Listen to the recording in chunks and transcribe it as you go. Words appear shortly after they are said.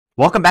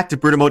Welcome back to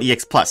Brute Mode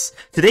EX Plus.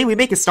 Today we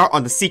make a start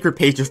on the secret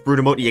page of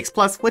Brute Mode EX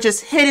Plus, which is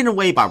hidden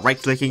away by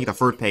right-clicking the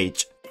third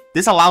page.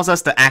 This allows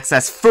us to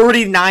access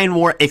 39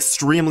 more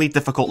extremely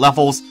difficult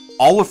levels,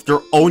 all with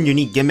their own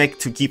unique gimmick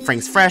to keep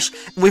things fresh,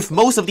 with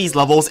most of these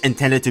levels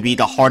intended to be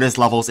the hardest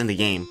levels in the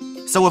game.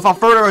 So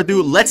without further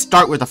ado, let's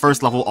start with the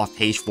first level of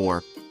page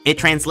 4. It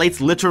translates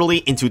literally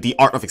into the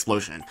Art of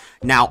Explosion.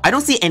 Now, I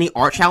don't see any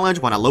art challenge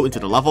when I load into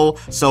the level,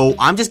 so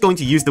I'm just going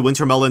to use the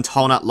Wintermelon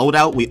Tall Nut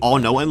loadout we all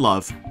know and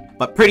love.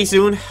 But pretty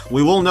soon,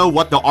 we will know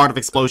what the Art of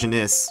Explosion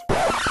is.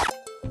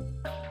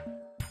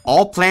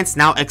 All plants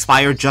now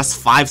expire just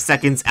 5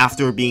 seconds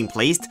after being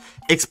placed,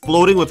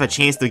 exploding with a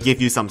chance to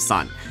give you some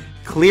sun.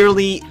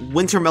 Clearly,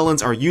 winter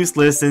melons are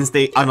useless since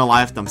they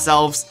unalive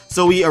themselves,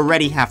 so we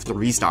already have to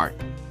restart.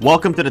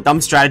 Welcome to the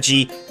Dumb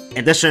Strategy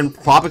edition,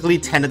 probably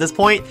 10 at this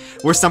point,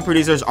 where some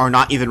producers are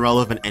not even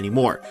relevant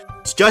anymore.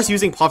 Just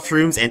using puff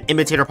shrooms and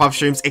imitator puff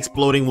shrooms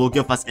exploding will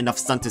give us enough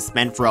sun to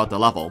spend throughout the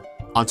level.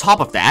 On top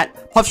of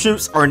that, puff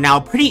shrooms are now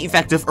pretty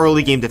effective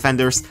early game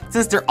defenders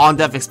since their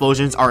on-death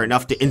explosions are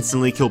enough to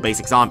instantly kill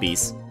basic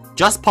zombies.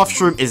 Just puff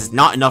shroom is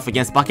not enough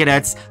against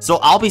bucketheads, so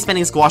I'll be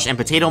spending squash and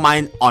potato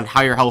mine on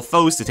higher health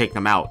foes to take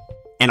them out.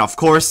 And of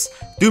course,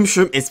 doom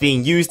shroom is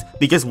being used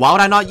because why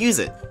would I not use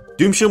it?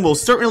 Doom shroom will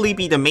certainly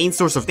be the main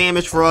source of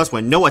damage for us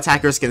when no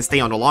attackers can stay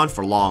on the lawn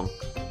for long.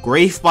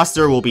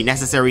 Gravebuster will be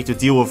necessary to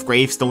deal with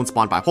gravestones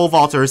spawned by pole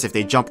vaulters if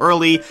they jump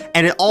early,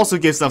 and it also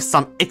gives us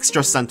some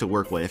extra sun to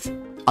work with.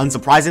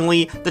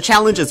 Unsurprisingly, the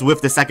challenge is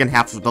with the second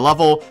half of the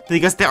level,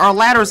 because there are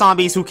ladder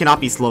zombies who cannot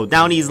be slowed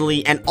down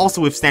easily and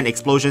also withstand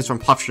explosions from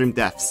puff shroom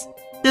deaths.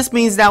 This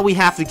means that we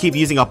have to keep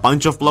using a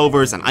bunch of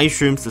blowers and ice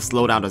shrooms to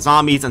slow down the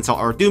zombies until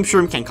our doom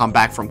shroom can come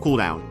back from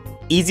cooldown.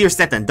 Easier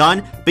said than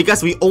done,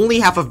 because we only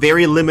have a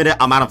very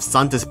limited amount of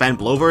sun to spend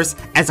blowers,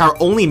 as our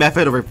only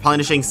method of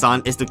replenishing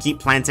sun is to keep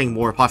planting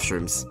more puff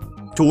shrooms.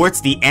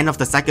 Towards the end of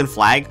the second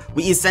flag,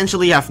 we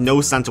essentially have no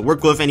sun to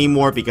work with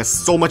anymore because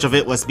so much of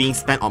it was being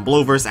spent on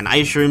blowers and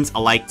ice shrooms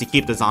alike to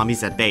keep the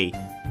zombies at bay.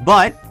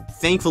 But,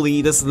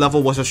 thankfully this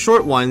level was a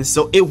short one,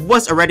 so it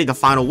was already the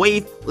final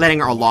wave,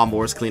 letting our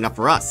lawnmowers clean up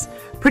for us.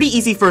 Pretty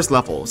easy first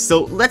level,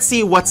 so let's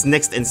see what's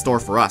next in store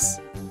for us.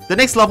 The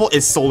next level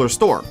is Solar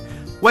Storm.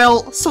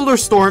 Well, Solar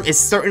Storm is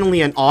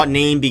certainly an odd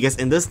name because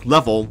in this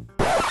level...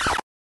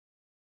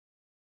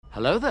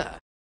 Hello there.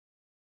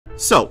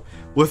 So,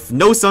 with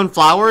no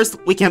sunflowers,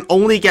 we can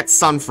only get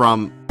sun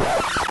from...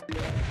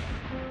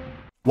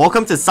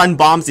 Welcome to Sun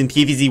Bombs in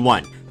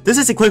PvZ1. This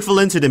is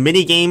equivalent to the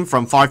minigame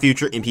from Far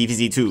Future in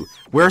PvZ2,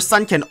 where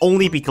sun can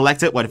only be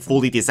collected when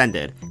fully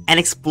descended, and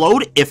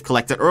explode if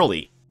collected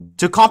early.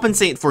 To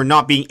compensate for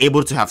not being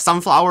able to have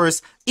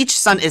sunflowers, each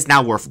sun is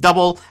now worth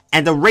double,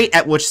 and the rate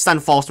at which sun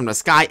falls from the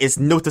sky is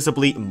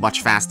noticeably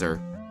much faster.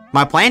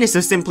 My plan is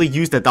to simply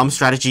use the dumb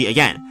strategy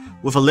again.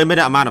 With a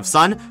limited amount of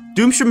sun,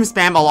 doom shroom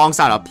spam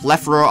alongside a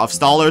plethora of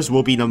stallers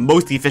will be the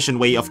most efficient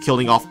way of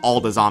killing off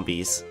all the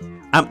zombies.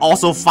 I'm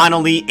also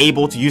finally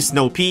able to use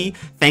Snow Pea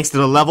thanks to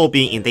the level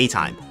being in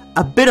daytime.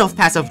 A bit of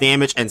passive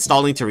damage and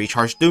stalling to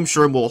recharge doom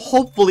shroom will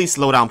hopefully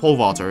slow down pole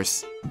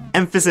vaulters.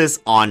 Emphasis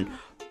on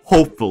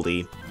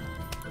hopefully.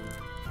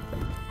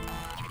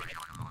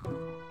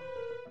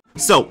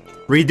 So,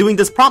 redoing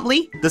this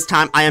promptly, this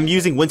time I am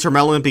using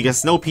Wintermelon because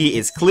Snow Pea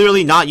is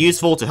clearly not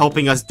useful to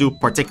helping us do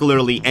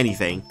particularly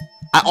anything.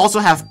 I also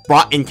have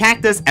brought in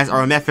Cactus as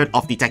our method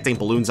of detecting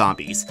balloon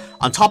zombies.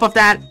 On top of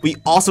that, we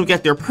also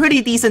get their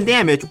pretty decent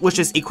damage, which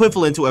is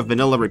equivalent to a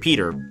vanilla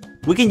repeater.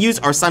 We can use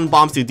our sun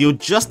bombs to deal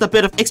just a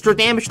bit of extra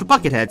damage to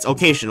bucketheads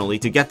occasionally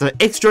to get the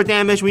extra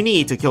damage we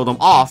need to kill them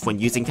off when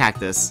using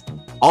Cactus.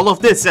 All of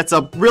this sets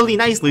up really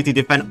nicely to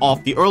defend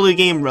off the early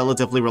game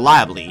relatively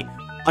reliably.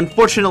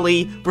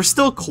 Unfortunately, we're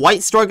still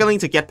quite struggling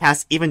to get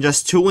past even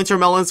just 2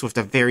 Wintermelons with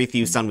the very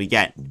few sun we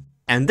get.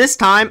 And this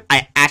time,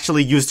 I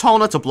actually used Tall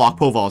Nut to block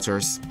pole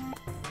vaulters.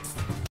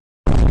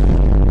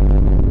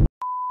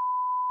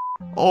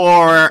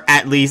 Or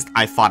at least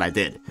I thought I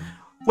did.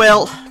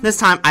 Well, this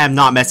time I am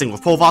not messing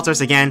with pole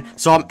vaulters again,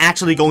 so I'm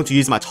actually going to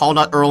use my Tall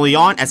Nut early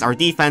on as our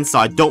defense so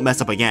I don't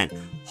mess up again.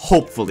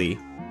 Hopefully.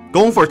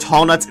 Going for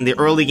Tall Nuts in the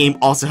early game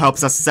also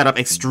helps us set up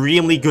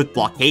extremely good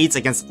blockades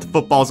against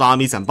football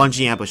zombies and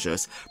bungee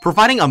ambushes,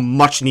 providing a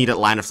much needed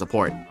line of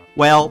support.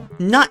 Well,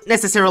 not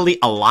necessarily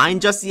a line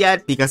just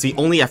yet because we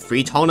only have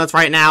 3 Tall Nuts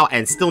right now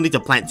and still need to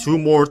plant 2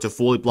 more to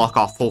fully block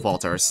off pole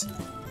vaulters.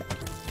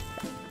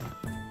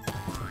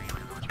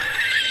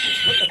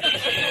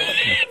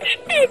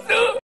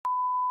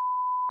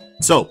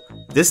 So,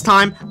 this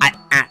time, I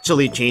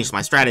actually changed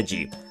my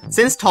strategy.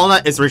 Since Tall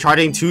Nut is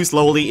recharging too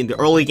slowly in the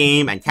early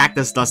game and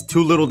Cactus does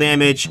too little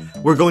damage,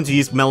 we're going to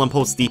use Melon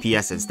Pulse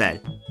DPS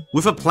instead.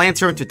 With a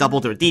Planter to double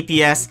their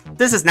DPS,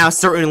 this is now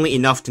certainly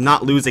enough to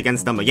not lose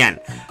against them again.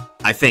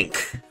 I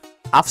think.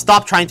 I've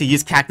stopped trying to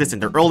use Cactus in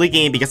the early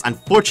game because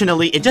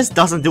unfortunately it just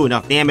doesn't do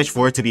enough damage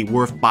for it to be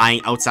worth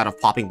buying outside of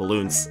popping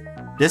balloons.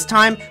 This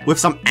time, with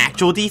some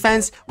actual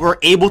defense, we're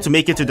able to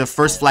make it to the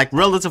first flag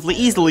relatively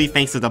easily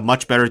thanks to the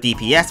much better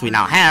DPS we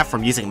now have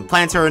from using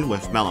Planter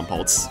with Melon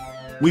Pulse.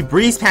 We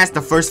breezed past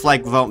the first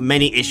flag without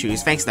many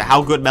issues thanks to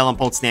how good Melon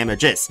Pulse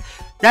damage is.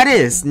 That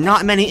is,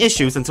 not many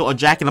issues until a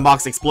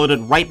Jack-in-the-Box exploded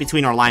right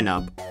between our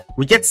lineup.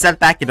 We get set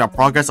back in our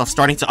progress of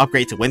starting to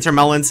upgrade to Winter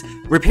Melons.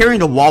 Repairing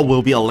the wall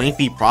will be a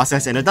lengthy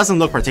process and it doesn't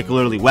look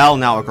particularly well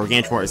now our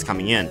Gargantuar is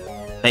coming in.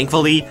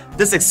 Thankfully,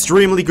 this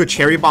extremely good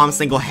Cherry Bomb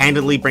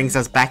single-handedly brings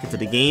us back into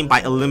the game by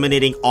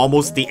eliminating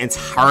almost the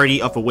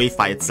entirety of the wave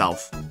by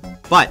itself.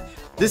 But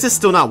this is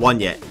still not won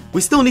yet. We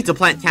still need to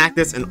plant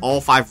cactus in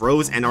all 5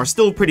 rows and are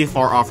still pretty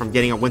far off from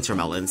getting a Winter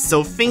Melon,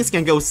 so things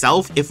can go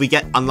south if we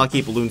get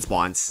unlucky balloon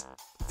spawns.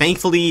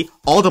 Thankfully,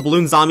 all the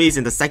balloon zombies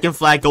in the second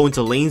flag go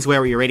into lanes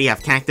where we already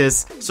have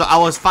cactus, so I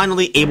was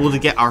finally able to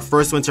get our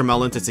first Winter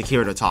Melon to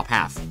secure the top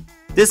half.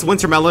 This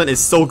Winter Melon is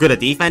so good at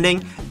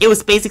defending, it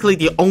was basically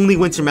the only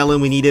Winter Melon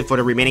we needed for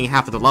the remaining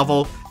half of the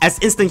level, as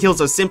instant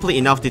kills are simply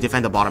enough to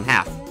defend the bottom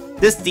half.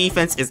 This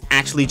defense is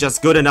actually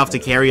just good enough to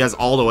carry us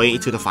all the way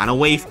to the final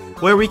wave,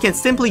 where we can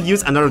simply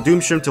use another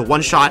Doomshroom to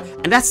one-shot,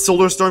 and that's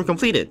Solar Storm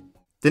completed.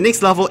 The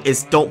next level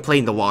is Don't Play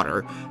in the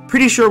Water.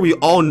 Pretty sure we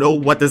all know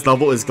what this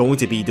level is going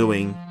to be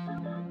doing.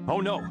 Oh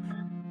no!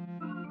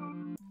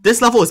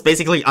 This level is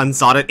basically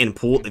unsodded in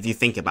pool if you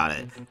think about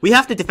it. We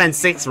have to defend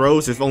 6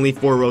 rows with only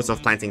 4 rows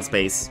of planting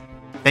space.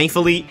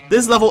 Thankfully,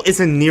 this level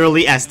isn't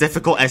nearly as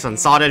difficult as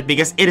unsodded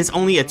because it is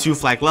only a 2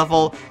 flag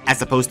level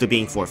as opposed to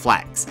being 4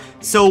 flags,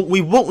 so we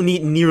won't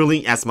need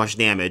nearly as much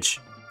damage.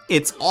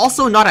 It's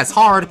also not as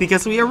hard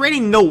because we already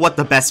know what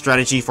the best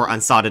strategy for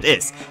unsodded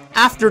is,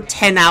 after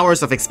 10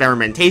 hours of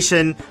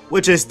experimentation,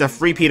 which is the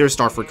Free Peter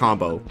Starfruit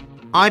combo.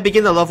 I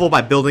begin the level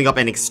by building up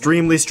an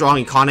extremely strong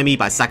economy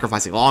by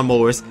sacrificing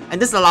lawnmowers,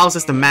 and this allows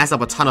us to mass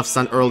up a ton of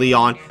sun early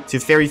on to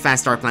very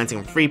fast start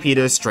planting Free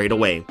Peters straight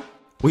away.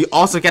 We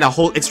also get a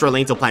whole extra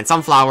lane to plant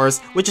sunflowers,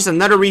 which is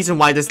another reason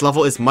why this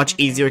level is much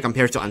easier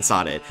compared to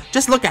unsodded.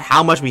 Just look at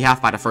how much we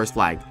have by the first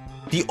flag.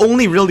 The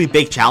only really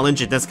big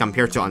challenge in this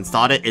compared to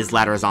unsodded is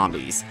ladder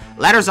zombies.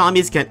 Ladder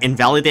zombies can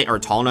invalidate our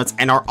tall nuts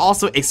and are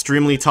also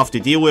extremely tough to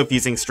deal with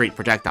using straight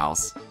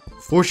projectiles.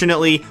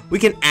 Fortunately, we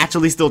can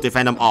actually still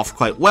defend them off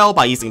quite well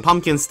by using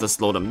pumpkins to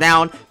slow them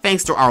down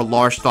thanks to our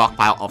large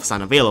stockpile of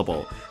sun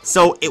available,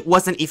 so it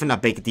wasn't even a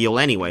big deal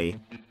anyway.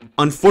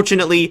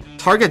 Unfortunately,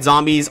 target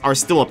zombies are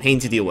still a pain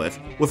to deal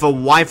with a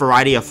wide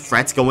variety of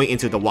threats going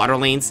into the water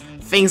lanes.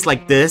 Things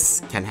like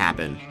this can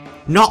happen.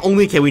 Not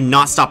only can we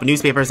not stop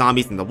newspaper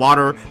zombies in the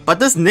water, but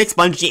this next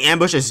bungee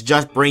ambush is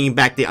just bringing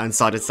back the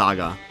unsodded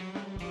saga.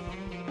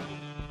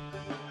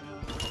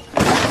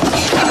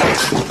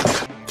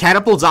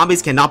 Catapult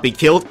zombies cannot be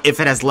killed if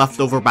it has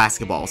leftover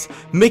basketballs,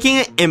 making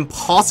it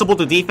impossible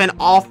to defend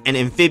off an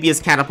amphibious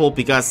catapult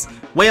because,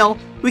 well,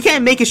 we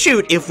can't make it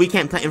shoot if we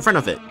can't plant in front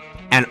of it.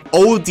 And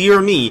oh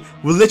dear me,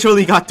 we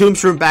literally got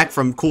Doomshroom back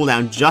from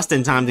cooldown just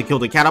in time to kill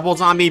the catapult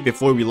zombie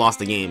before we lost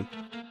the game.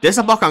 This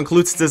about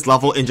concludes this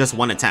level in just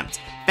one attempt,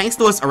 thanks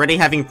to us already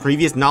having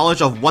previous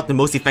knowledge of what the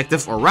most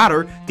effective, or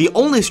rather, the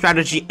only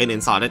strategy in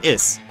Unsodded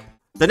is.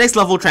 The next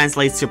level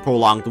translates to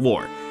Prolonged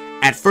War.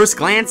 At first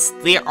glance,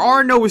 there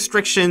are no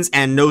restrictions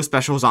and no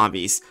special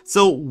zombies,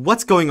 so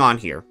what's going on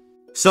here?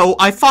 So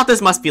I thought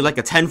this must be like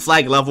a 10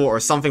 flag level or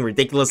something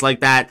ridiculous like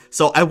that,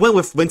 so I went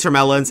with Winter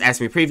Melons as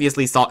we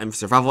previously saw in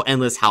Survival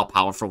Endless how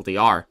powerful they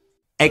are.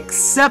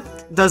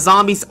 Except the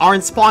zombies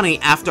aren't spawning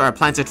after I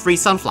planted 3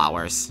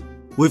 sunflowers.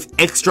 With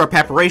extra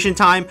preparation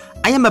time,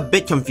 I am a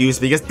bit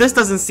confused because this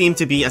doesn't seem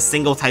to be a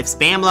single type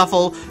spam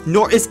level,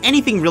 nor is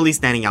anything really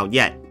standing out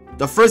yet.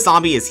 The first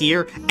zombie is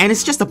here, and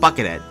it's just a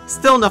buckethead,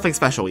 still nothing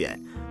special yet.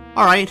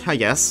 Alright, I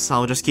guess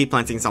I'll just keep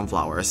planting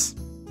sunflowers.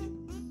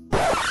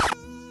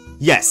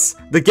 Yes,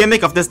 the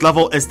gimmick of this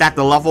level is that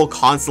the level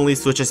constantly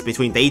switches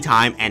between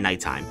daytime and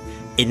nighttime.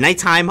 In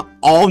nighttime,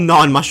 all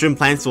non-mushroom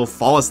plants will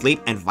fall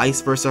asleep and vice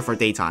versa for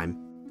daytime.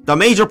 The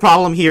major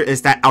problem here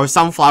is that our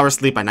sunflowers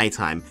sleep at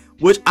nighttime,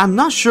 which I'm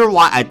not sure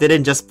why I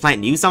didn't just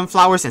plant new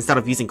sunflowers instead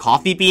of using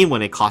coffee bean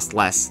when it cost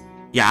less.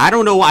 Yeah, I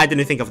don't know why I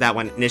didn't think of that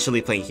when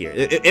initially playing here.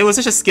 It was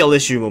such a skill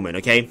issue moment,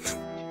 okay?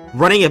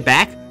 Running it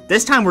back,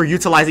 this time we're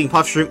utilizing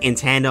Puffshroom in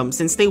tandem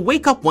since they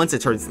wake up once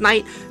it turns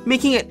night,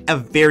 making it a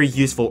very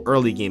useful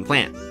early game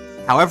plant.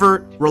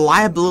 However,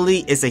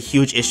 reliability is a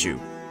huge issue.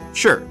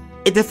 Sure,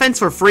 it defends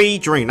for free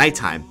during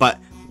nighttime, but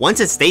once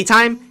it's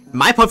daytime,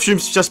 my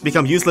Puffshrooms just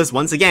become useless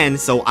once again,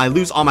 so I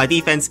lose all my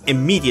defense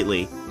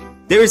immediately.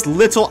 There is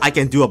little I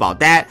can do about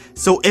that,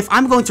 so if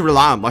I'm going to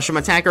rely on mushroom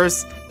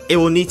attackers, it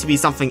will need to be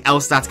something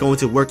else that's going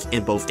to work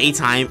in both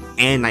daytime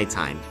and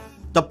nighttime.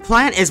 The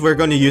plan is we're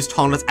going to use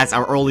tall nuts as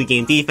our early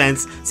game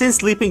defense, since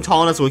sleeping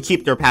tall nuts will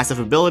keep their passive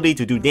ability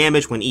to do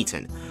damage when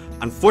eaten.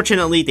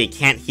 Unfortunately, they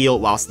can't heal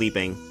while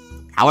sleeping.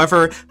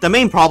 However, the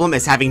main problem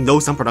is having no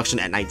sun production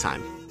at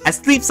nighttime, as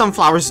sleep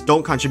sunflowers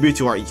don't contribute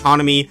to our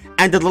economy,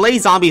 and the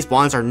delayed zombie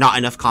spawns are not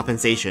enough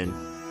compensation.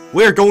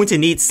 We're going to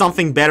need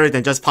something better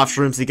than just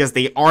Puffshrooms because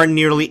they aren't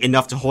nearly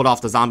enough to hold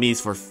off the zombies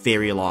for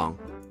very long.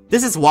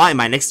 This is why in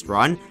my next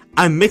run,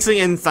 I'm mixing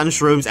in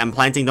Sunshrooms and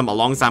planting them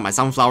alongside my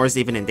sunflowers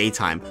even in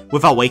daytime,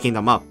 without waking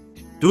them up.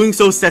 Doing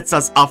so sets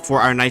us up for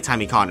our nighttime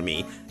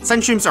economy.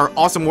 Sunshrooms are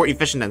also more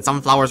efficient than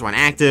sunflowers when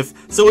active,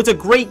 so it's a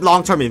great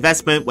long-term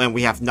investment when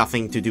we have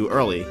nothing to do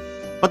early.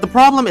 But the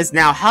problem is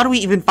now, how do we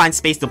even find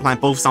space to plant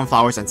both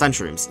sunflowers and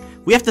sunshrooms?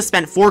 We have to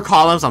spend 4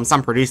 columns on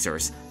sun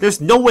producers. There's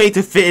no way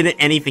to fit in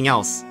anything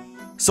else.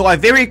 So I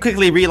very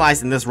quickly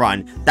realized in this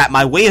run that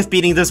my way of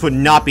beating this would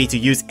not be to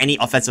use any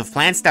offensive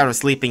plants that are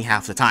sleeping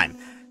half the time.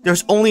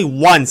 There's only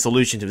one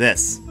solution to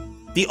this.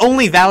 The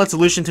only valid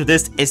solution to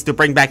this is to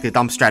bring back the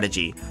dump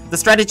strategy. The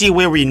strategy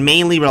where we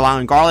mainly rely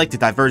on garlic to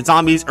divert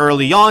zombies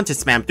early on to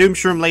spam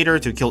doomshroom later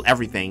to kill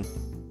everything.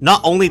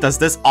 Not only does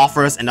this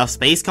offer us enough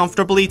space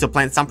comfortably to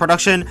plant some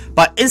production,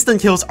 but instant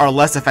kills are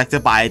less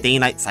affected by a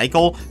day-night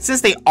cycle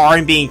since they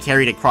aren't being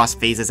carried across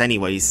phases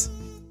anyways.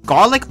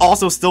 Garlic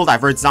also still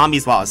diverts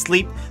zombies while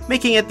asleep,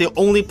 making it the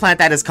only plant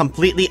that is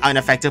completely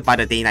unaffected by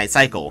the day-night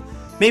cycle.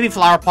 Maybe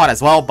flower pot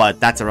as well, but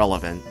that's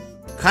irrelevant.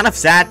 Kind of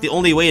sad, the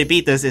only way to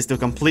beat this is to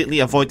completely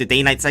avoid the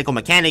day-night cycle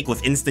mechanic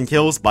with instant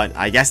kills, but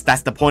I guess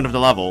that's the point of the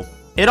level.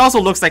 It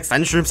also looks like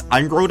sunshrooms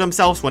ungrow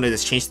themselves when it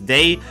is changed to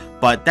day,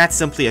 but that's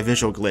simply a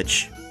visual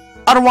glitch.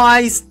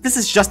 Otherwise, this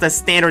is just a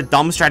standard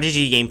dumb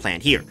strategy game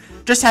plan here.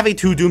 Just having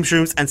 2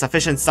 doomshrooms and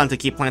sufficient sun to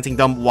keep planting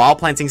them while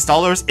planting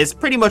stallers is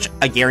pretty much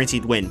a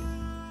guaranteed win.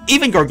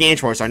 Even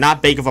gargantuars are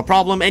not big of a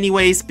problem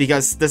anyways,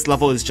 because this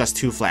level is just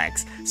 2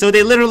 flags, so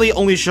they literally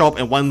only show up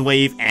in one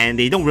wave and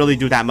they don't really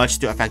do that much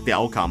to affect the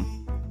outcome.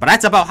 But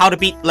that's about how to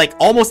beat like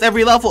almost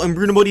every level in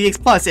Bruno Mode EX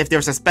Plus if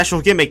there's a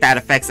special gimmick that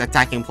affects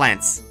attacking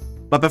plants.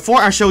 But before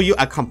I show you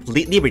a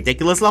completely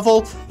ridiculous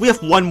level, we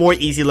have one more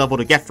easy level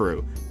to get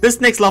through.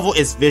 This next level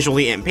is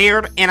visually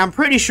impaired, and I'm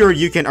pretty sure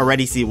you can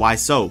already see why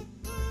so.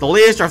 The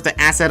layers of the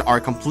asset are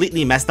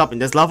completely messed up in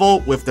this level,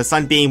 with the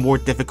sun being more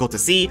difficult to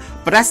see,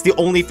 but that's the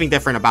only thing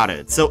different about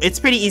it, so it's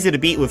pretty easy to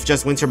beat with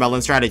just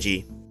Wintermelon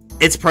strategy.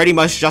 It's pretty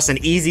much just an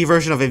easy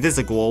version of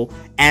Invisible,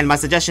 and my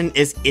suggestion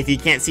is if you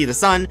can't see the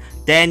sun,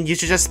 then you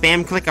should just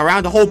spam click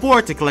around the whole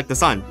board to collect the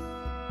sun.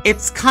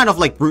 It's kind of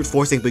like brute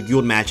forcing the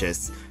guild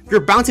matches.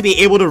 You're bound to be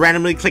able to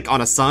randomly click on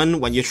a sun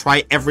when you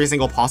try every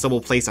single possible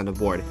place on the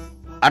board.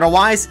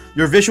 Otherwise,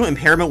 your visual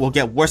impairment will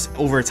get worse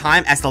over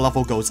time as the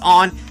level goes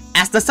on,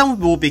 as the sun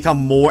will become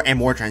more and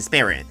more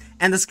transparent,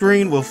 and the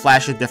screen will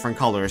flash in different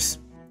colors.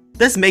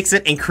 This makes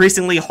it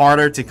increasingly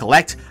harder to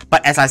collect,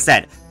 but as I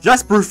said,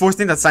 just brute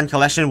forcing the sun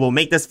collection will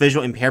make this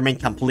visual impairment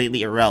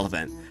completely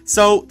irrelevant.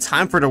 So,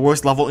 time for the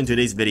worst level in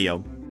today's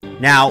video.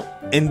 Now,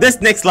 in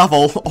this next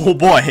level, oh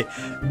boy,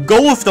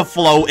 Go With The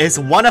Flow is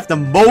one of the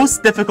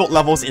most difficult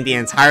levels in the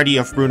entirety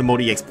of Bruno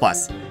Mode EX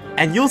Plus,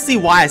 and you'll see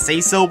why I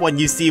say so when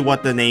you see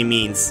what the name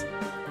means.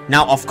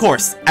 Now, of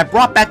course, I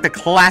brought back the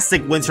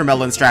classic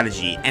Wintermelon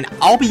strategy, and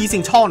I'll be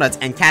using Tall Nuts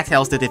and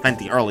Cattails to defend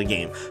the early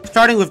game,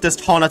 starting with this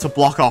Tall Nut to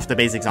block off the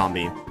basic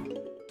zombie.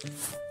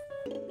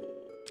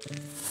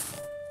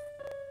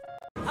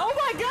 Oh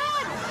my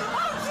god!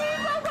 Oh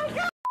jeez, oh my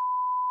god!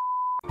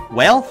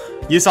 Well,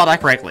 you saw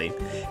that correctly.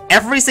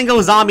 Every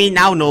single zombie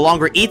now no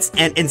longer eats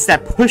and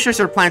instead pushes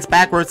your plants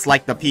backwards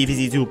like the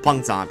PvZ2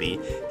 punk zombie.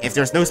 If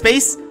there's no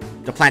space,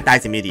 the plant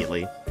dies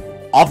immediately.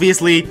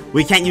 Obviously,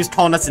 we can't use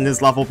Tall Nuts in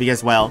this level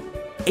because, well,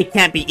 it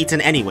can't be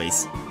eaten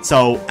anyways.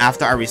 So,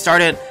 after I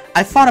restarted,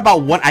 I thought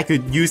about what I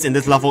could use in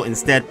this level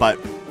instead, but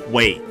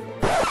wait.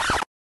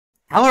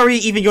 How are we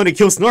even going to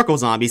kill snorkel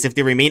zombies if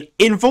they remain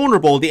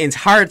invulnerable the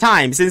entire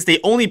time since they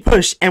only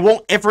push and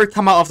won't ever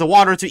come out of the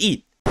water to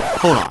eat?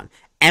 Hold on.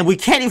 And we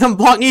can't even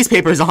block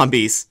newspaper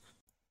zombies!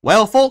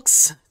 Well,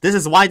 folks, this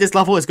is why this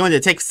level is going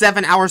to take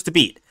 7 hours to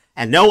beat.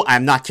 And no,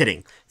 I'm not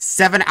kidding.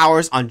 7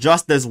 hours on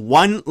just this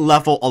one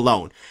level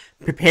alone.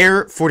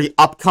 Prepare for the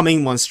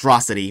upcoming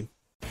monstrosity.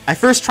 I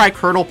first tried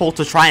Kernel Pult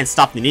to try and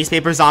stop the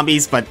newspaper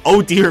zombies, but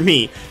oh dear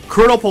me,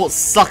 Kernel Pult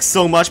sucks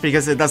so much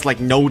because it does like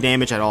no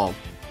damage at all.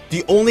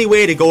 The only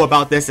way to go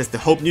about this is to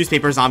hope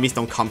newspaper zombies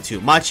don't come too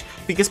much,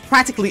 because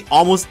practically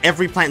almost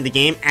every plant in the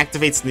game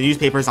activates the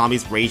newspaper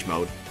zombies rage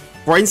mode.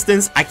 For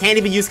instance, I can't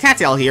even use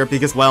Cattail here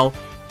because, well,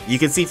 you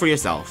can see for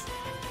yourself.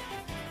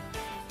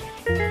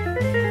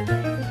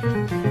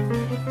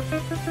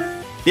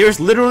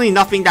 There's literally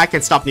nothing that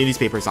can stop the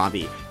newspaper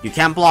zombie. You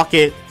can't block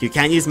it, you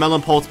can't use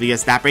Melon Pulse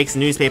because that breaks the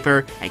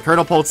newspaper, and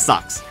Kernel Pulse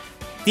sucks.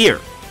 Dear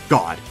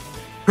God.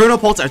 Kernel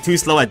Pulse are too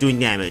slow at doing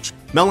damage,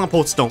 Melon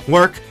Pulse don't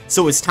work,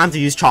 so it's time to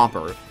use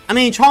Chomper. I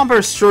mean,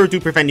 Chompers sure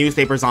do prevent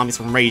newspaper zombies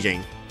from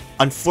raging.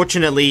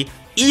 Unfortunately,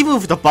 even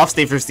with the buffs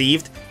they've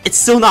received, it's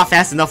still not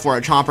fast enough for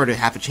a Chomper to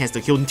have a chance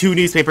to kill 2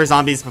 newspaper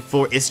zombies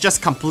before it's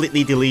just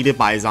completely deleted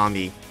by a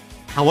zombie.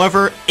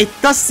 However, it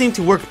does seem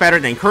to work better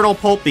than Kernel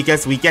Pulp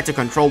because we get to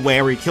control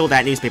where we kill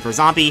that newspaper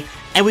zombie,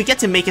 and we get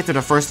to make it to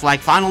the first flag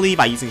finally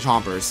by using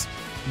Chompers.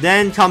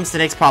 Then comes the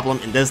next problem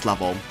in this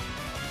level.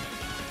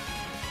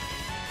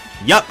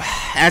 Yup,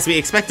 as we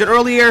expected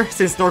earlier,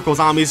 since Snorkel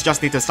zombies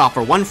just need to stop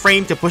for 1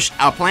 frame to push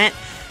a plant,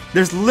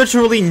 there's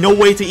literally no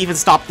way to even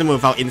stop them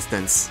without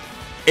instants.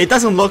 It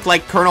doesn't look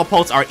like Kernel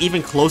Pulse are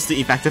even close to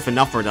effective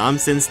enough for them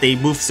since they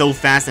move so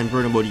fast in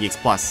Bruno Mode EX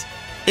Plus.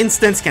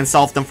 Instants can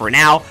solve them for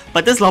now,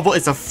 but this level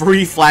is a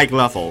free flag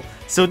level,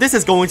 so this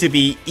is going to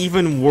be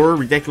even more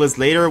ridiculous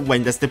later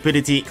when the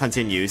stupidity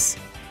continues.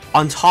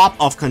 On top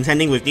of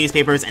contending with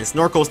newspapers and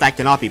snorkels that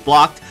cannot be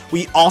blocked,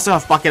 we also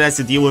have bucketheads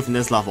to deal with in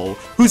this level,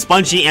 whose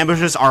bungee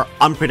ambushes are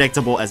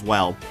unpredictable as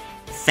well.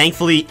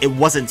 Thankfully, it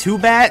wasn't too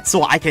bad,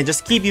 so I can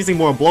just keep using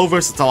more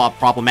blowers to stall out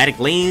problematic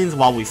lanes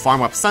while we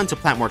farm up sun to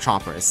plant more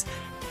chompers.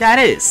 That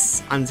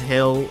is,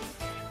 until...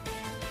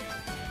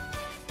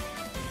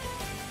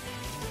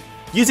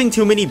 Using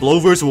too many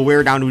blowers will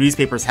wear down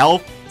newspapers'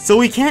 health, so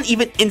we can't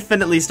even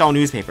infinitely stall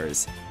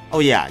newspapers. Oh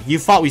yeah, you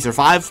thought we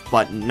survived,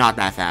 but not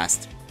that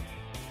fast.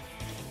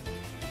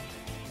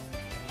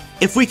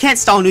 If we can't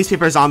stall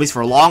newspaper zombies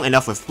for long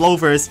enough with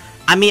blowers,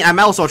 I mean I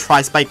might as well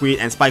try Spike Reed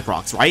and Spike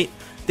Rocks, right?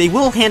 They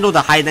will handle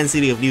the high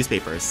density of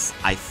newspapers,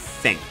 I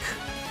think.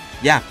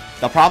 Yeah,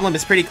 the problem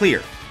is pretty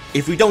clear.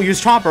 If we don't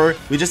use Chomper,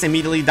 we just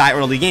immediately die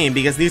early game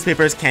because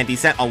newspapers can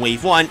descent on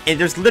wave 1 and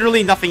there's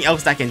literally nothing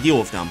else that can deal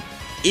with them.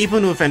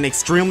 Even with an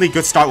extremely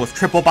good start with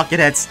triple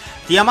bucketheads,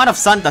 the amount of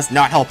sun does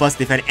not help us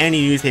defend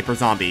any newspaper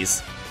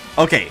zombies.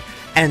 Okay,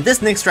 and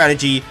this next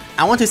strategy,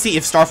 I want to see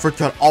if Starford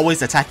could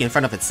always attack in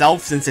front of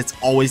itself since it's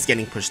always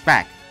getting pushed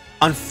back.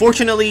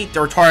 Unfortunately,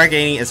 their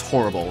targeting is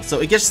horrible, so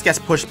it just gets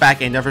pushed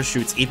back and never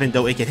shoots even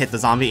though it can hit the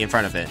zombie in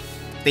front of it.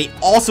 They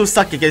also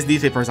suck against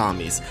newspaper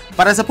zombies,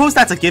 but I suppose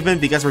that's a given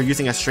because we're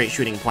using a straight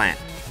shooting plant.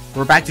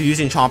 We're back to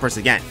using chompers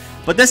again,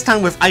 but this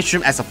time with Ice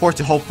Stream as support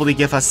to hopefully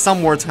give us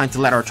some more time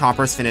to let our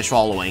chompers finish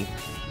following.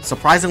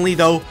 Surprisingly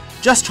though,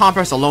 just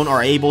chompers alone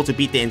are able to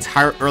beat the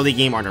entire early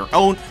game on their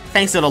own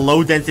thanks to the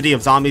low density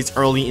of zombies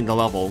early in the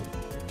level.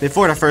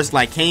 Before the first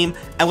lag came,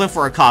 I went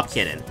for a Cob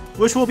Cannon,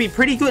 which will be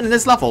pretty good in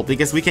this level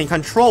because we can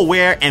control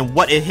where and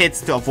what it hits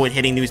to avoid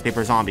hitting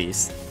newspaper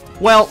zombies.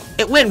 Well,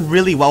 it went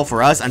really well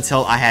for us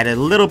until I had a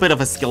little bit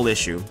of a skill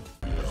issue.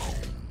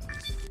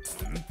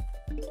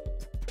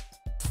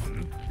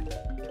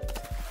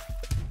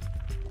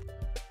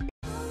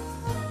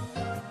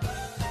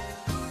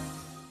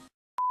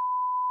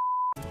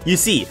 You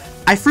see,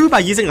 I threw by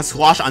using a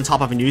squash on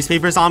top of a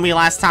newspaper zombie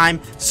last time,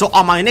 so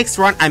on my next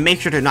run I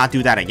make sure to not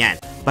do that again.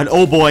 But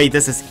oh boy,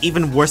 this is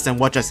even worse than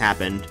what just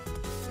happened.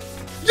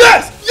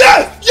 Yes!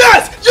 Yes!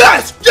 Yes!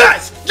 Yes!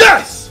 Yes!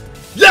 Yes!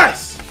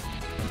 Yes!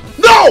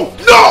 No!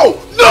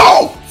 No!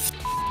 No!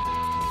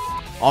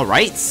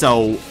 Alright,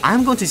 so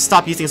I'm going to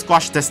stop using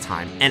squash this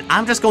time, and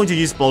I'm just going to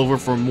use blower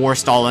for more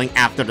stalling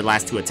after the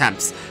last 2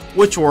 attempts,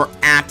 which were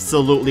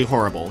absolutely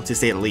horrible, to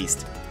say the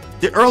least.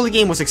 The early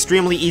game was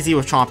extremely easy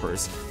with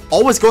chompers,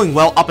 always going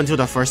well up until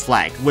the first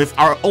flag, with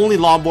our only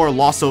lawnmower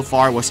loss so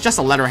far was just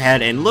a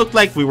letterhead and looked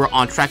like we were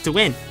on track to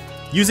win.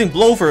 Using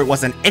blower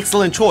was an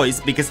excellent choice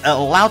because it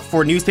allowed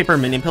for newspaper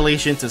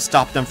manipulation to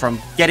stop them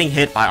from getting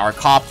hit by our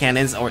Cob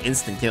Cannons or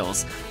instant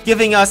kills,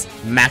 giving us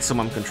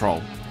maximum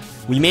control.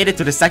 We made it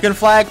to the second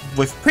flag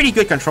with pretty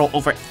good control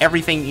over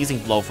everything using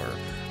blower.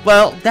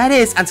 Well, that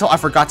is until I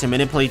forgot to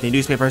manipulate the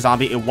newspaper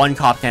zombie in 1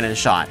 Cob Cannon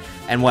shot,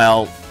 and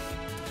well...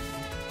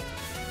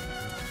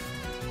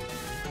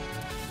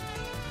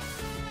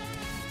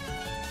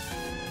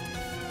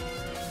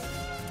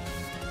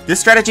 This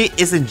strategy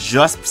isn't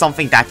just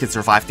something that can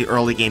survive the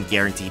early game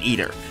guaranteed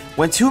either.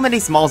 When too many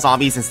small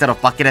zombies instead of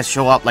bucketheads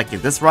show up like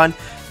in this run,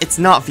 it's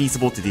not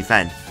feasible to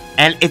defend.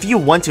 And if you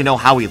want to know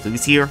how we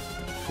lose here,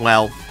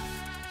 well...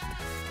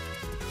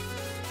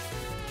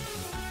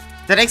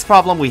 The next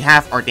problem we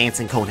have are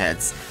dancing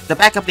coneheads. The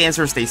backup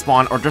dancers they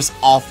spawn are just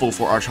awful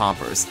for our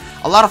chompers.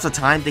 A lot of the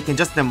time, they can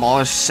just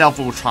demolish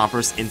several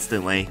chompers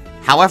instantly.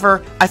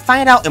 However, I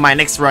find out in my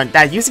next run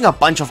that using a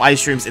bunch of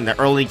ice streams in the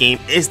early game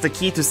is the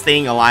key to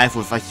staying alive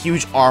with a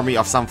huge army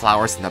of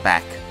sunflowers in the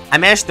back. I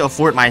managed to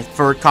afford my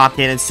 3rd Cob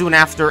Cannon soon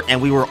after,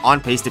 and we were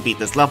on pace to beat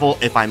this level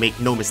if I make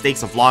no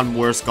mistakes of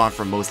lawnmowers gone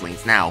from most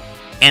lanes now.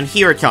 And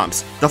here it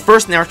comes, the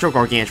first natural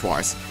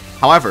gargantuars.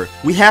 However,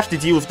 we have to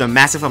deal with the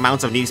massive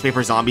amounts of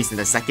newspaper zombies in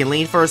the second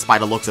lane first by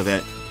the looks of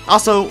it.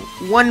 Also,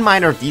 one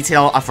minor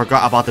detail I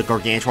forgot about the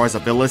gargantuar's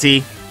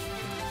ability.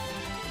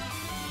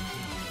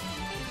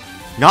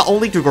 Not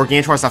only do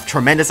gargantuars have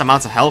tremendous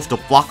amounts of health to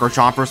block our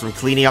chompers from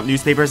cleaning up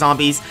newspaper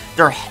zombies,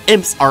 their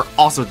imps are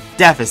also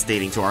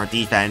devastating to our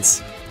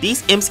defense.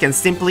 These imps can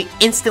simply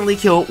instantly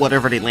kill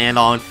whatever they land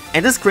on,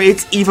 and this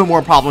creates even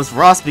more problems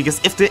for us because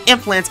if the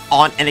imp lands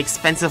on an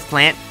expensive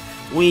plant,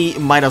 we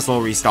might as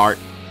well restart.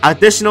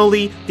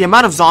 Additionally, the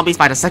amount of zombies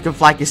by the second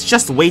flag is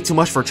just way too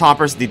much for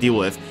chompers to deal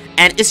with,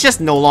 and it's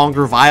just no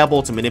longer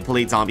viable to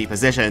manipulate zombie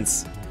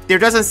positions. There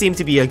doesn't seem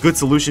to be a good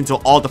solution to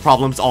all the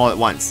problems all at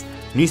once.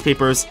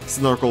 Newspapers,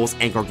 snorkels,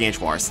 and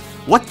gargantuars.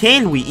 What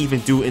can we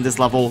even do in this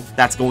level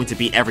that's going to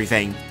beat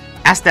everything?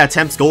 As the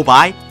attempts go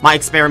by, my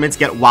experiments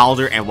get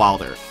wilder and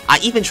wilder. I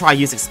even try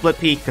using Split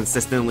Peak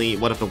consistently,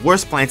 one of the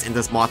worst plants in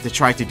this mod to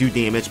try to do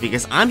damage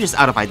because I'm just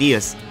out of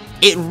ideas.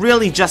 It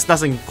really just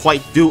doesn't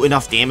quite do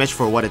enough damage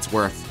for what it's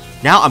worth.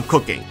 Now I'm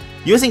cooking,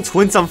 using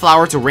Twin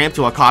Sunflower to ramp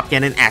to a Cob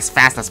Cannon as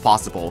fast as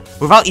possible,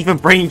 without even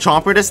bringing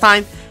Chomper this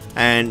time,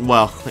 and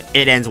well,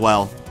 it ends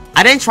well.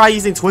 I then tried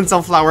using Twin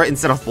Sunflower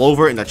instead of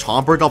Blover in the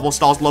Chomper double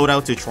stalls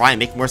loadout to try and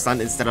make more stun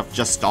instead of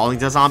just stalling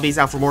the zombies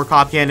out for more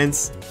cob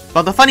cannons.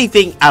 But the funny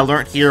thing I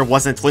learned here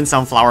wasn't Twin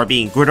Sunflower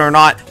being good or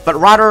not, but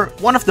rather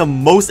one of the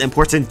most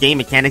important game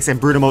mechanics in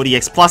Bruno Mode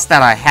EX Plus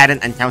that I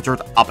hadn't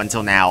encountered up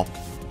until now.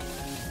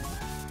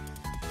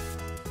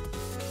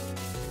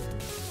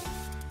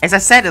 As I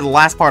said in the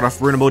last part of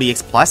Bruno Mode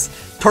EX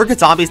Plus, target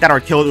zombies that are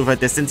killed with a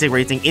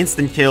disintegrating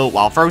instant kill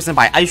while frozen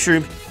by Ice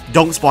Shroom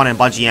don't spawn in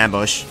Bungee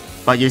Ambush.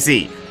 But you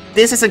see,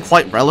 this isn't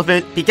quite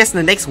relevant because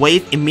the next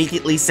wave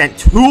immediately sent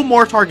 2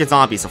 more target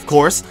zombies, of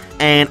course,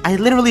 and I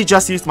literally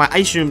just used my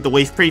Ice Shroom the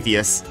wave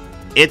previous.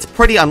 It's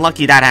pretty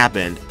unlucky that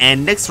happened,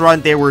 and next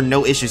run there were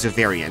no issues with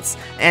variance,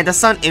 and the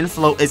sun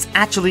inflow is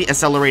actually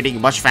accelerating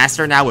much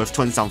faster now with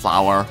Twin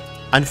Sunflower.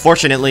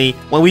 Unfortunately,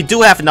 when we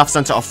do have enough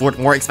sun to afford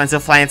more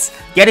expensive plants,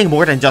 getting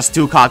more than just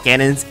 2 cog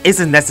cannons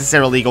isn't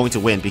necessarily going to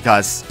win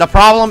because the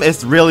problem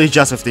is really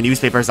just with the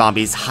newspaper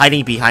zombies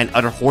hiding behind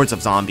other hordes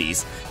of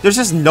zombies. There's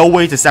just no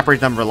way to separate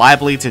them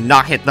reliably to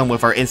not hit them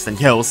with our instant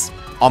kills.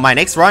 On my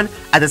next run,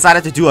 I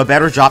decided to do a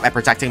better job at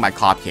protecting my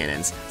cob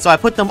cannons, so I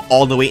put them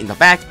all the way in the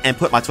back and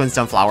put my Twin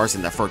Sunflowers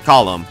in the third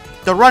column.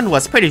 The run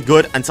was pretty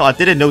good until I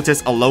didn't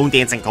notice a lone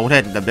dancing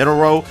conehead in the middle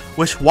row,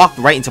 which walked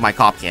right into my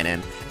cob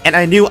cannon. And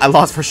I knew I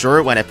lost for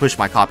sure when I pushed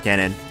my cob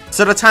cannon.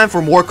 So the time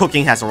for more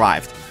cooking has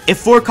arrived. If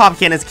 4 cob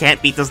cannons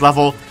can't beat this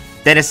level,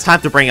 then it's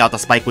time to bring out the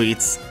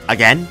spikeweeds.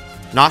 Again?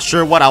 Not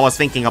sure what I was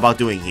thinking about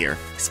doing here.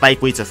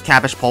 Spikeweeds with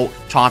Cabbage Pult,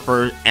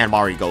 Chomper, and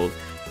Marigold.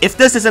 If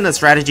this isn't a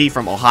strategy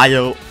from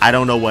Ohio, I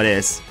don't know what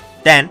is.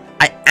 Then,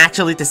 I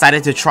actually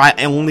decided to try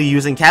only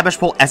using Cabbage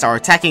Pult as our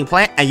attacking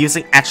plant and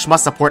using as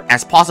much support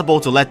as possible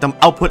to let them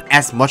output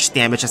as much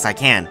damage as I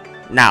can.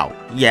 Now,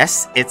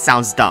 yes, it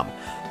sounds dumb.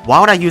 Why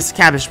would I use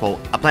Cabbage Pult,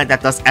 a plant that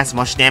does as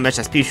much damage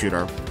as Pea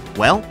Shooter?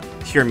 Well,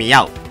 hear me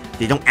out.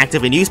 They don't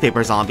activate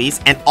newspaper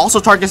zombies and also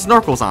target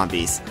snorkel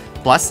zombies.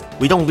 Plus,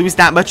 we don't lose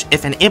that much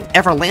if an imp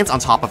ever lands on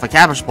top of a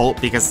Cabbage Pult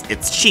because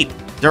it's cheap.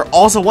 They're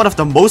also one of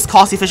the most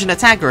cost-efficient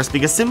attackers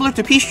because similar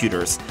to Pea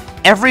Shooters,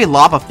 every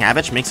lob of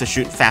cabbage makes a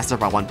shoot faster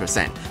by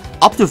 1%,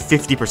 up to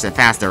 50%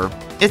 faster.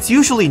 It's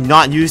usually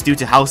not used due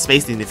to how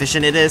spaced and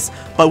efficient it is,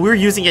 but we're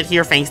using it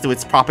here thanks to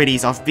its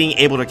properties of being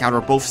able to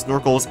counter both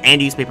snorkels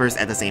and newspapers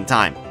at the same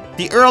time.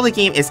 The early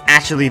game is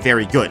actually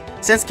very good,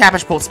 since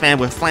Cabbage Pult spam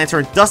with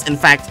Lantern does in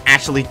fact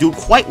actually do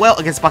quite well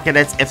against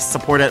Bucketheads if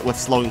supported with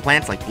slowing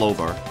plants like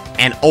Blover.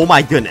 And oh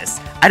my goodness,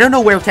 I don't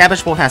know where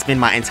Cabbage Pult has been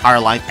my entire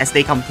life as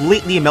they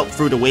completely melt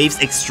through the waves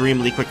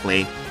extremely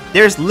quickly.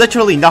 There's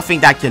literally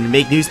nothing that can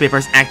make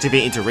newspapers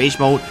activate into rage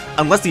mode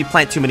unless we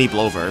plant too many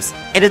Blovers,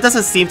 and it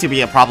doesn't seem to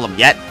be a problem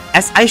yet,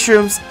 as Ice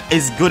Shrooms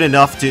is good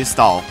enough to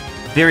stall.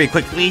 Very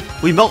quickly,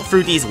 we melt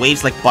through these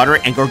waves like butter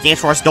and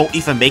Gargantuars don't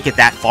even make it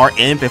that far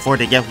in before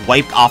they get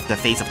wiped off the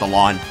face of the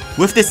lawn.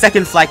 With this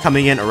second flag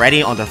coming in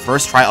already on the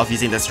first try of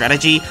using this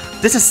strategy,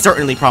 this is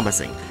certainly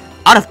promising.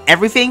 Out of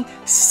everything,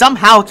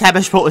 somehow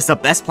Cabbage Pult is the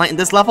best plant in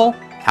this level.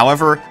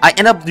 However, I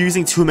end up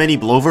using too many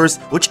Blovers,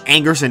 which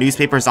angers a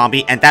newspaper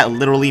zombie, and that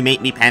literally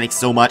made me panic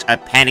so much I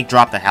panic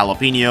dropped the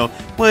Jalapeno,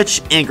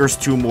 which angers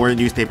 2 more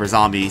newspaper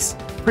zombies.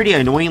 Pretty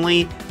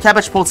annoyingly,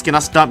 Cabbage Pults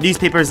cannot stop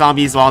newspaper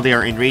zombies while they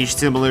are enraged,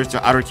 similar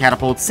to other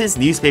catapults since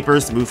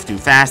newspapers move too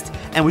fast,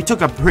 and we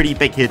took a pretty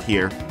big hit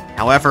here.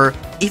 However,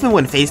 even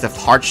when faced with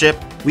hardship,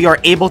 we are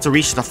able to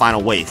reach the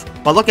final wave,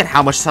 but look at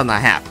how much stun I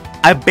have.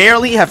 I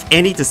barely have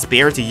any to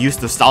spare to use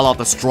to stall out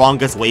the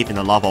strongest wave in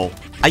the level.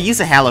 I use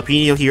a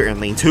Jalapeno here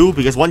in lane 2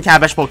 because one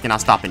Cabbage Pult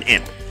cannot stop an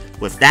imp.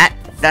 With that,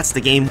 that's the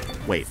game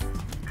wave.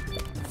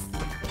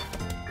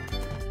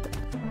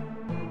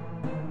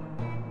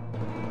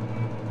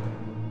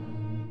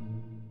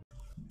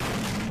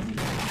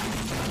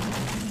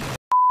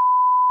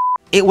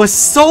 It was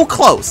so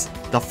close!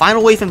 The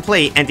final wave in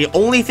play, and the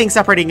only thing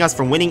separating us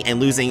from winning and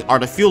losing are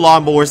the few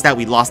lawnmowers that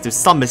we lost to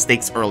some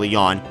mistakes early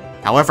on.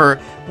 However,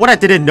 what I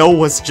didn't know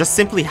was just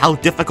simply how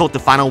difficult the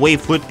final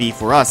wave would be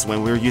for us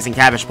when we were using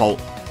Cabbage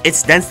Pult.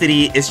 Its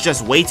density is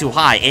just way too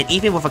high, and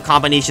even with a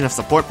combination of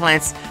support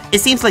plants,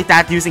 it seems like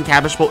that using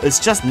Cabbage Pult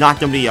is just not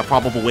going to be a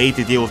probable way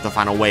to deal with the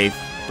final wave.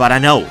 But I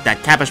know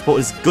that Cabbage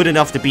Pult is good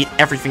enough to beat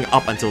everything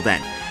up until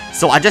then.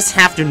 So I just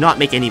have to not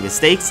make any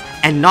mistakes,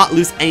 and not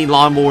lose any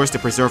lawnmowers to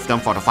preserve them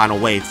for the final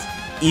wave.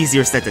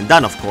 Easier said than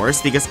done, of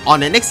course, because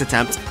on the next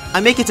attempt, I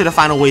make it to the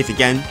final wave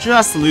again,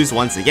 just to lose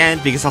once again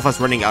because of us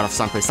running out of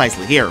sun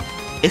precisely here.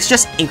 It's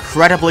just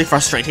incredibly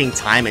frustrating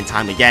time and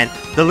time again.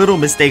 The little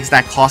mistakes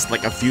that cost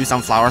like a few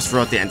sunflowers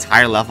throughout the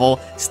entire level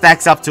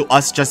stacks up to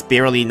us just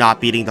barely not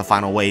beating the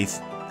final wave.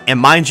 And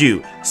mind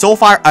you, so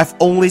far I've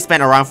only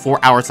spent around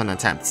 4 hours on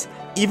attempts.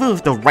 Even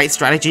with the right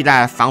strategy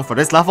that I've found for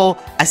this level,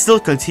 I still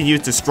continue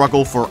to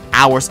struggle for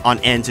hours on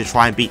end to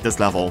try and beat this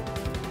level.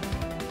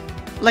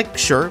 Like,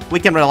 sure, we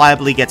can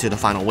reliably get to the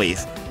final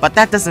wave, but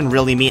that doesn't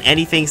really mean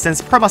anything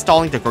since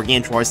perma-stalling the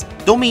Gargantuars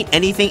don't mean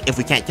anything if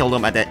we can't kill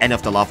them at the end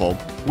of the level.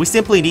 We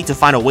simply need to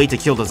find a way to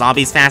kill the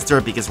zombies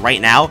faster because right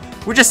now,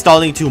 we're just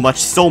stalling too much,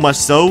 so much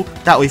so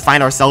that we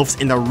find ourselves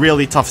in a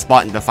really tough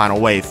spot in the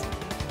final wave.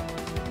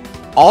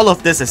 All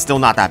of this is still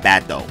not that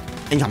bad though.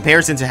 in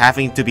comparison to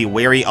having to be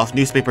wary of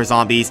newspaper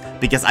zombies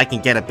because I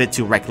can get a bit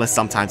too reckless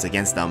sometimes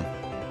against them.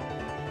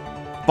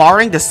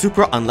 Barring the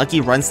super unlucky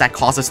runs that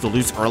cause us to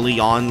lose early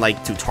on,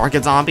 like to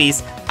target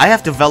zombies, I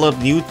have developed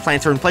new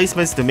planturn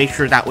placements to make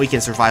sure that we can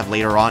survive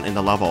later on in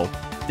the level.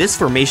 This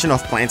formation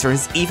of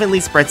planturns evenly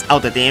spreads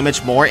out the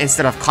damage more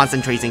instead of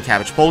concentrating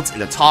cabbage bolts in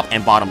the top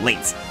and bottom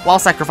lanes, while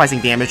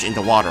sacrificing damage in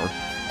the water.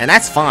 And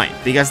that's fine,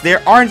 because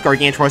there aren't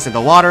Gargantuars in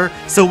the water,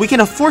 so we can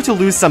afford to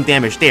lose some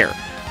damage there.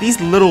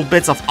 These little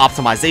bits of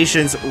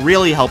optimizations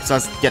really helps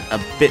us get a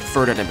bit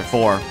further than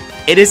before.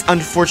 It is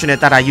unfortunate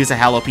that I use a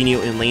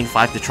jalapeno in lane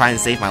 5 to try and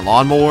save my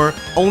lawnmower,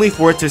 only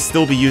for it to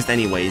still be used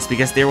anyways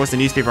because there was a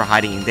newspaper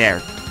hiding in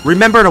there.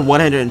 Remember the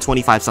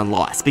 125 sun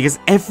loss, because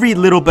every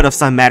little bit of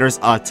sun matters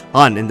a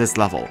ton in this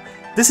level.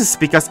 This is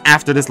because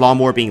after this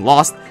lawnmower being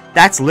lost,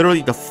 that's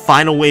literally the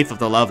final wave of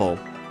the level.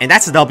 And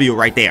that's a W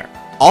right there.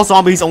 All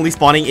zombies only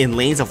spawning in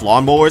lanes of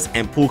lawnmowers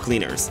and pool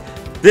cleaners.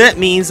 That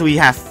means we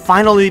have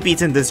finally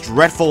beaten this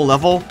dreadful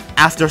level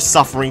after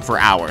suffering for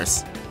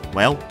hours.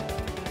 Well,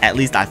 at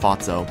least I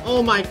thought so.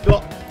 Oh my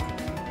god.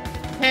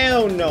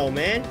 Hell no,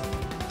 man.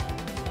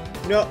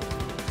 No.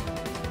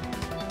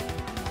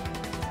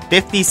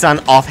 50 sun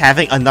off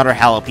having another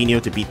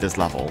jalapeno to beat this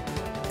level.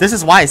 This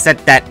is why I said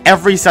that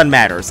every sun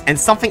matters, and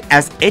something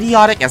as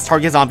idiotic as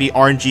target zombie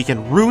RNG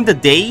can ruin the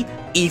day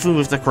even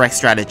with the correct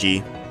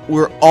strategy.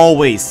 We're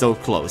always so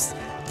close,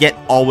 yet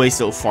always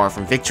so far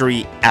from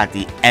victory at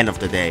the end of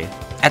the day.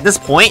 At this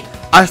point,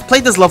 I've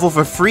played this level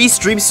for 3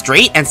 streams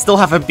straight and still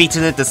haven't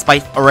beaten it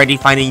despite already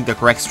finding the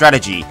correct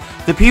strategy.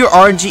 The pure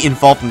RNG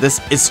involved in this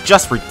is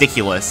just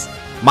ridiculous.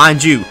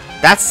 Mind you,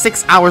 that's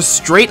 6 hours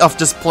straight of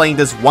just playing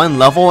this one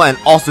level and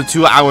also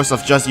 2 hours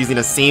of just using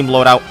the same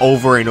loadout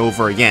over and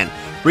over again,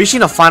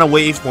 reaching the final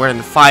wave more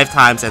than 5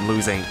 times and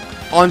losing.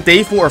 On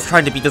day 4 of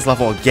trying to beat this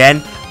level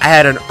again, I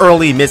had an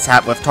early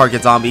mishap with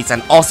target zombies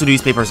and also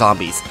newspaper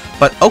zombies,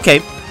 but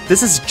okay.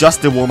 This is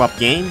just the warm-up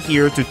game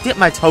here to dip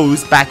my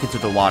toes back into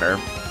the water.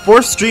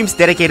 4 streams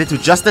dedicated to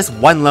just this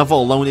one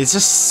level alone is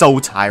just so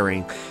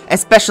tiring,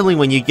 especially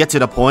when you get to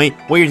the point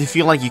where you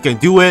feel like you can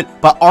do it,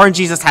 but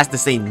RNG just has to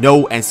say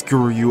no and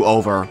screw you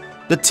over.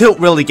 The tilt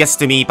really gets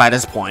to me by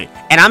this point,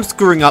 and I'm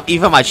screwing up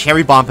even my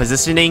cherry bomb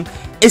positioning.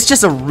 It's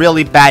just a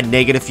really bad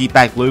negative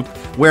feedback loop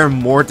where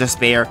more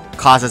despair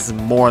causes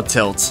more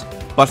tilt.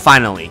 But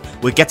finally,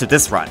 we get to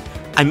this run.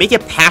 I make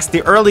it past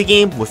the early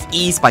game with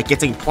ease by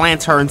getting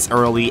planturns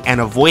early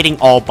and avoiding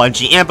all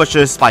bungee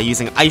ambushes by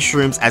using ice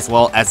shrooms as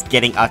well as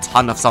getting a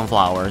ton of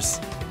sunflowers.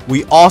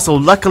 We also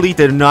luckily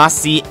did not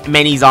see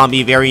many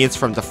zombie variants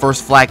from the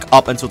first flag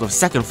up until the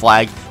second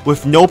flag,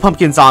 with no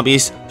pumpkin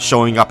zombies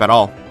showing up at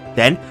all.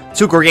 Then,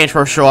 2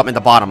 Gargantuars show up in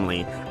the bottom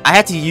lane. I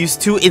had to use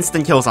 2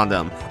 instant kills on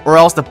them, or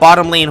else the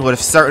bottom lane would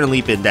have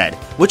certainly been dead,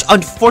 which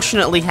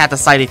unfortunately had the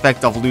side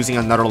effect of losing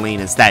another lane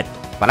instead,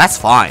 but that's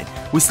fine.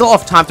 We still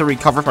have time to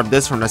recover from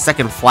this from the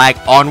second flag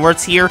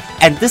onwards here,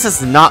 and this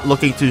is not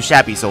looking too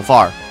shabby so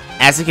far.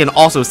 As you can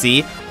also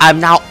see, I'm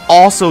now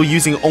also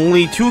using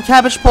only 2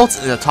 cabbage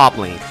bolts in the top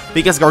lane,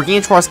 because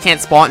Gargantuars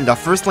can't spawn in the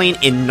first lane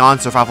in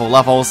non-survival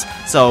levels,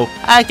 so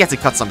I get to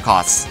cut some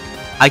costs.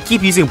 I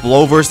keep using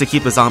blowovers to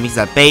keep the zombies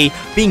at bay,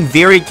 being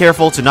very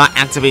careful to not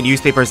activate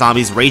newspaper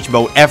zombies rage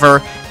mode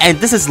ever, and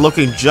this is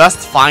looking just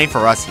fine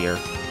for us here.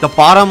 The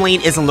bottom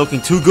lane isn't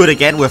looking too good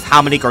again with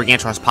how many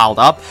Gargantuars piled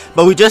up,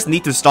 but we just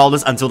need to stall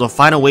this until the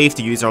final wave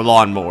to use our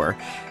lawnmower.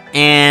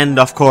 And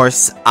of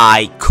course,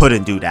 I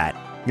couldn't do that.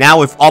 Now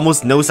with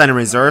almost no sun in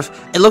reserve,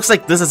 it looks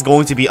like this is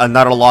going to be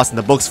another loss in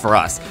the books for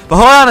us. But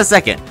hold on a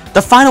second,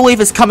 the final wave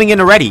is coming in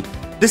already.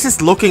 This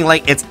is looking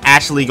like it's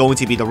actually going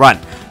to be the run.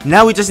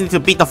 Now we just need to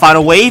beat the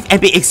final wave and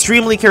be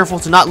extremely careful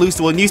to not lose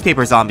to a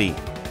newspaper zombie.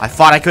 I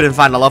thought I couldn't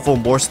find a level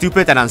more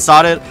stupid than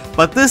Unsotted,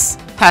 but this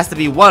has to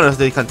be one of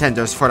the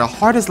contenders for the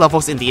hardest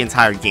levels in the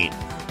entire game.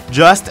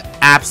 Just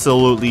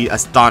absolutely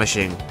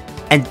astonishing.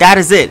 And that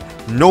is it.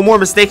 No more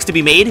mistakes to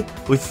be made.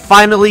 We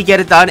finally get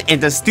it done in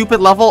the stupid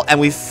level, and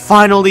we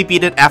finally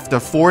beat it after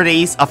 4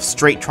 days of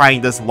straight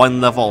trying this one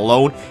level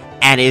alone,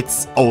 and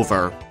it's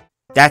over.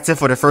 That's it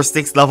for the first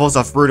 6 levels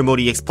of Brutal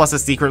Mode EX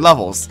Plus's secret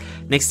levels.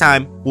 Next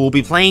time, we'll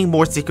be playing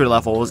more secret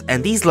levels,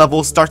 and these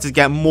levels start to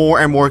get more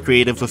and more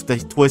creative with the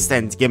twists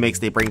and gimmicks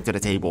they bring to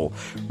the table.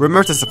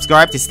 Remember to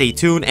subscribe to stay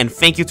tuned, and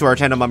thank you to our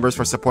channel members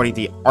for supporting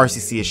the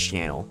RCCH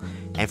channel.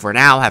 And for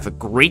now, have a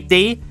great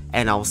day,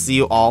 and I'll see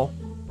you all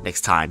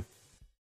next time.